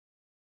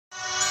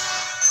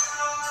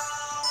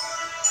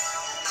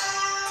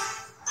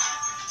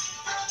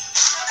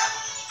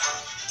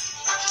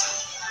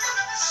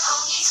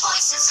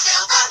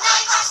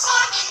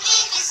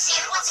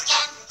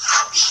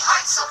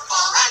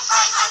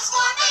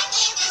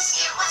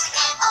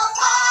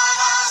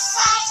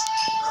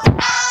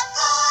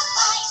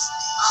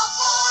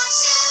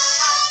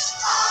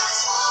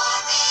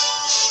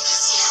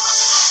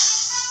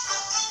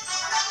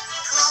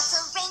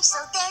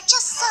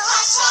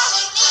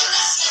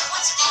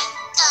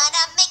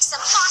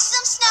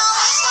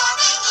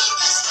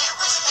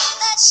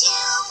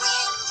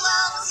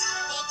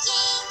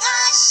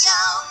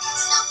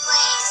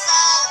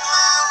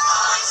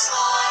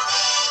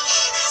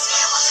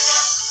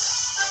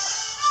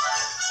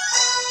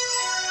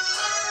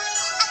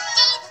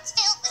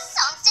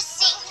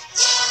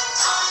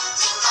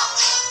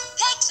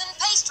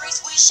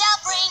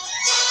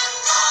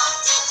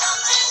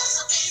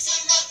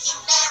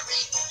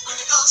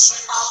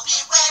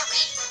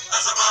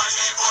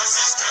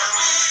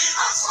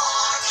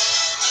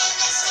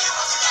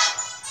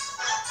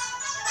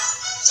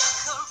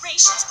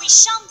Decorations we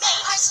shall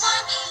make.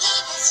 Heartswarming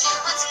Eve is here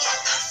once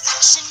again.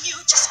 Perfection you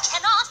just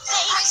cannot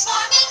fake.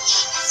 Heartswarming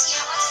Eve is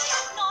here once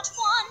again. Not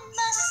one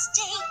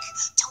mistake.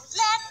 Don't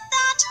let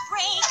that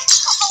break.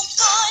 Oh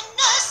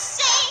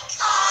goodness sake.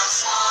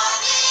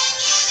 Heartswarming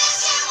Eve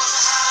is here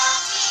once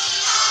again.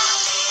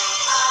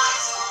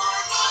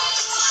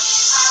 Heartswarming Eve.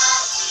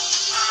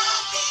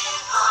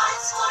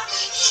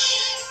 Heartswarming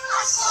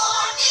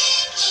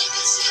Eve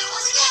is here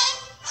once again.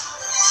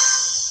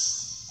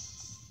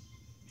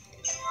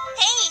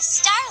 Hey,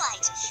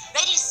 Starlight!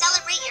 Ready to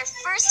celebrate your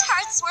first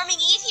Heartswarming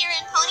Eve here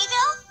in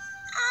Ponyville?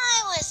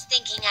 I was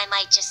thinking I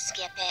might just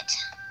skip it.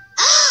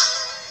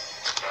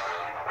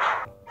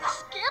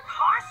 Skip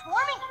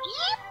Heartswarming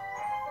Eve?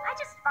 I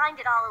just find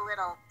it all a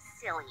little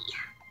silly.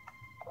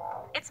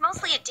 It's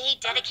mostly a day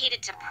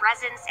dedicated to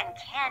presents and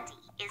candy,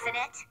 isn't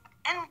it?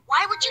 And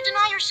why would you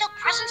deny yourself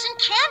presents and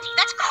candy?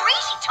 That's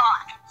crazy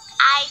talk.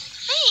 I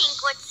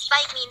think what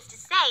Spike means to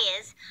say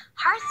is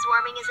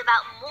Heartswarming is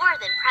about more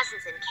than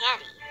presents and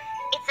candy.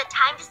 It's a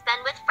time to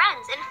spend with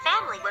friends and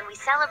family when we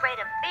celebrate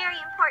a very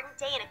important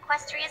day in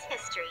Equestria's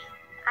history.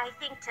 I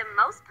think to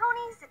most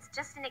ponies, it's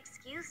just an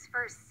excuse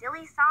for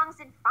silly songs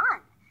and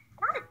fun,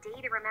 not a day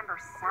to remember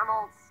some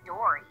old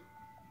story.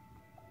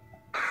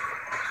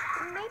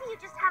 Maybe you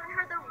just haven't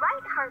heard the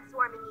right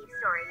Heartswarming Eve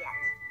story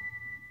yet.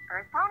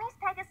 Earth ponies,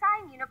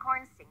 Pegasi, and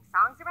unicorns sing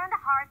songs around a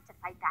hearth to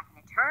fight back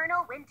an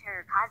eternal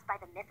winter caused by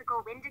the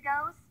mythical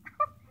Wendigos.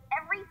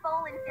 Every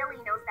foal in Philly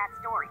knows that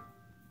story.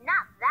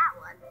 Not that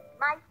one.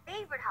 My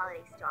favorite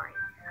holiday story.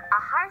 A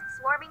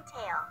Heartswarming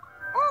Tale.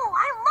 Oh,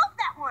 I love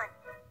that one!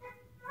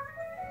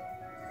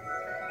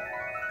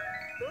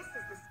 This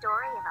is the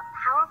story of a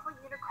powerful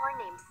unicorn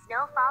named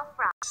Snowfall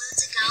Frog.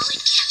 Months ago in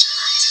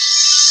Canterlot.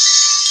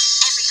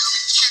 Every home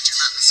in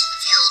Canterlot was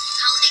filled with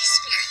holiday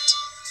spirit.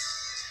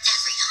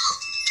 Every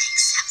home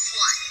except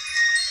one.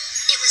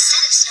 It was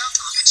said of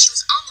Snowfall that she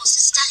was almost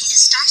as studied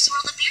as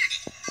Starswirl the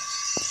Bearded.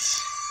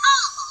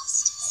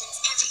 Almost, since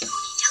every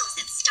pony knows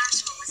that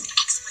Starswirl was an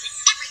expert at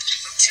everything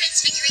from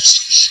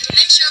transfiguration,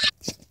 dimensional...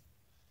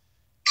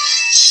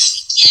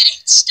 Get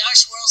it,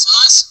 Starswirl's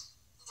awesome.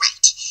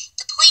 Right.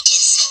 The point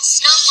is,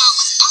 Snowfall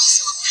was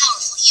also a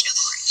powerful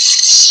unicorn.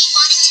 She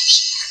wanted to be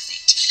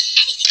perfect.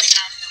 Anything that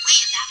got in the way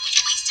of that was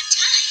a waste of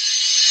time.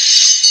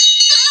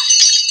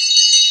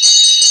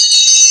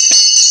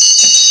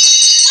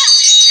 Well,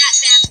 that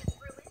bath was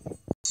ruined.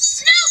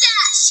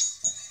 Snowdash!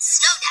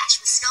 Snowdash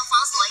was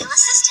Snowfall's loyal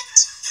assistant.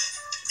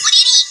 What do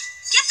you need?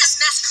 Get this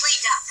mess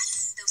cleaned up.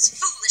 Those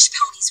foolish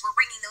ponies were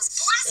ringing those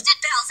blasted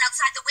bells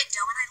outside the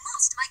window and I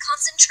lost my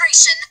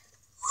concentration.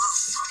 Whoa,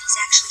 ponies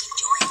actually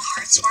enjoying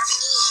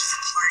Heartswarming Eve.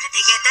 Where did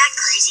they get that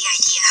crazy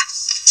idea?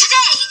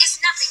 Today is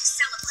nothing to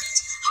celebrate.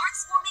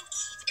 Heartswarming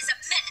Eve is a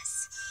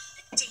menace.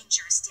 A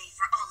dangerous day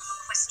for all of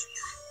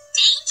Equestria.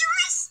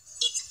 Dangerous?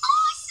 It's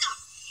awesome!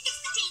 It's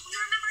the day we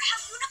remember how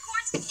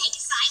unicorns,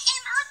 Pegasi,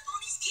 and Earth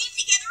ponies came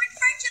together in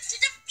friendship to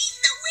defeat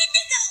the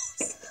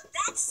Wendigos!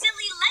 That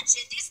silly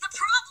legend is the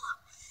problem.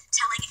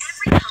 Telling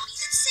every pony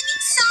that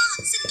singing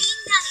songs and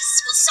being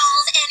nice will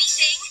solve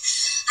anything.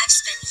 I've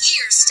spent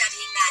years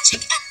studying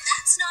magic, and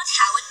that's not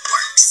how it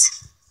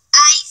works.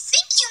 I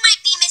think you might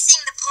be missing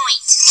the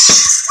point.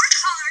 Work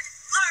hard,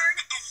 learn,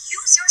 and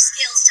use your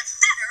skills to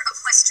better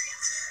Equestria.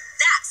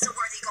 That's a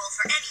worthy goal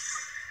for any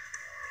pony.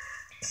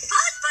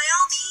 But by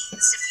all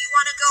means, if you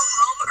want to go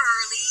home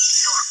early,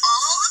 ignore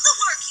all of the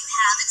work you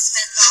have and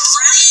spend the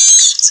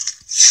rest...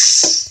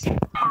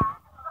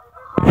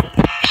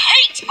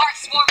 Hate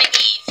Heartswarming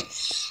Eve!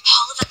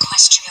 All of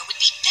Equestria would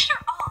be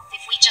better off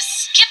if we just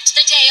skipped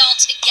the day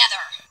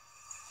altogether.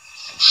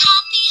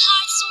 Happy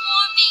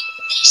Heartswarming,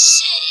 they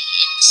say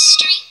in the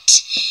street.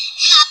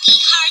 Happy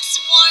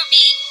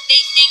Heartswarming,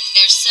 they think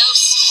they're so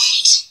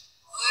sweet.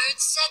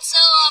 Words said so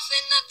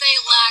often that they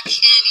lack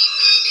any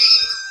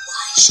meaning.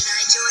 Why should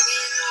I join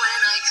in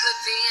when I could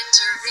be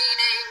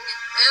intervening?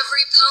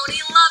 Every pony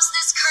loves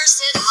this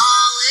cursed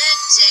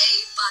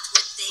holiday, but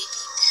would they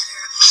be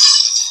better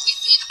off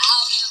with it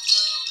out of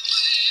the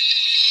way?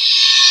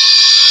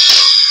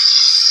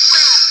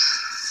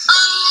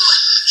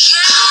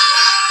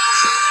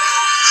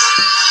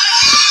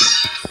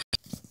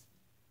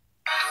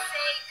 Well,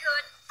 say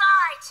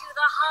goodbye to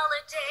the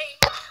holiday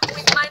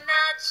with my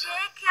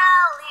magic.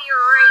 I'll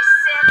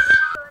erase it.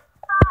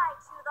 Goodbye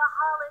to the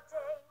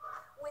holiday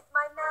with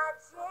my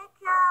magic.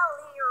 I'll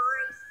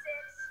erase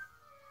it.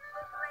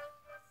 The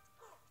greatest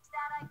gift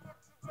that I give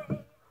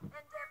today,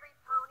 and every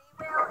pony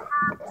will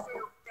have to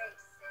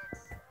face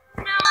it.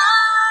 No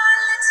more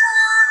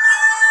little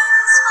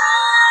games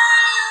for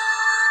you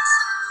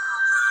to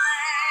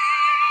play.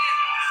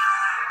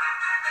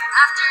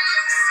 After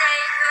you say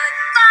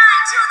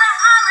goodbye to the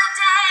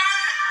holiday.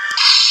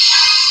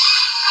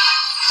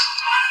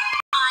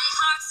 My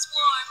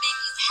Heartswarming,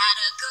 you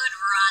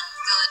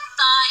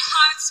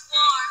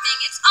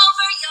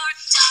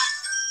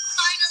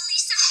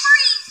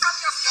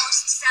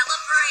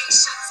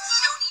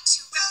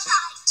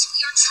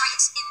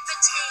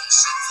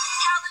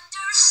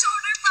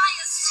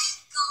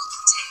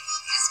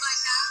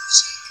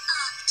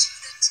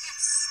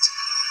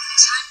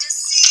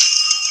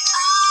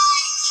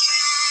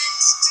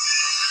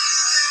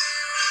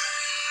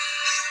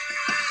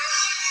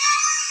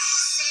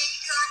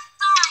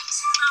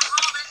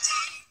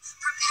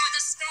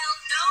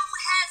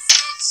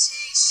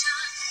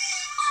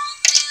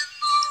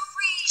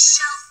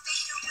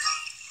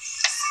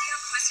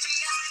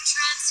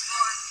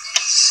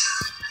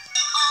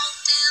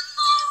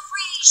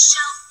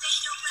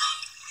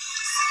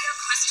See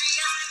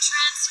Equestria's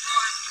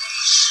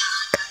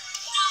transformation.